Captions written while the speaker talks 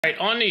Right,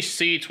 on these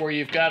seats where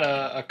you've got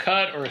a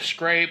cut or a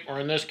scrape, or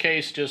in this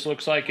case just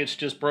looks like it's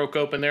just broke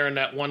open there in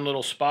that one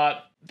little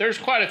spot, there's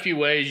quite a few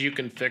ways you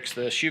can fix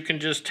this. You can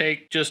just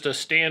take just a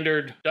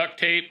standard duct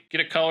tape,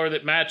 get a color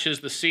that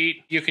matches the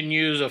seat. You can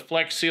use a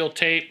Flex Seal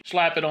tape,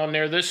 slap it on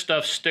there. This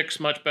stuff sticks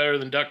much better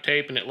than duct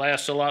tape and it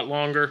lasts a lot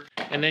longer.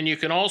 And then you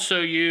can also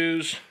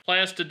use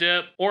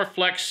Plastidip or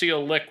Flex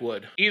Seal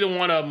liquid. Either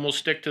one of them will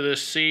stick to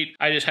this seat.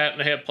 I just happen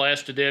to have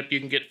Plastidip. You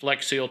can get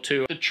Flex Seal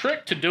too. The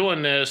trick to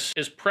doing this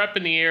is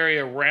prepping the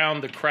area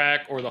around the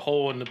crack or the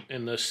hole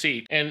in the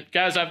seat. And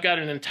guys, I've got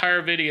an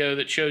entire video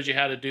that shows you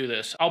how to do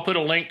this. I'll put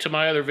a link to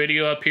my other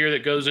video up here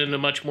that goes into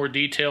much more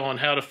detail on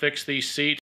how to fix these seats.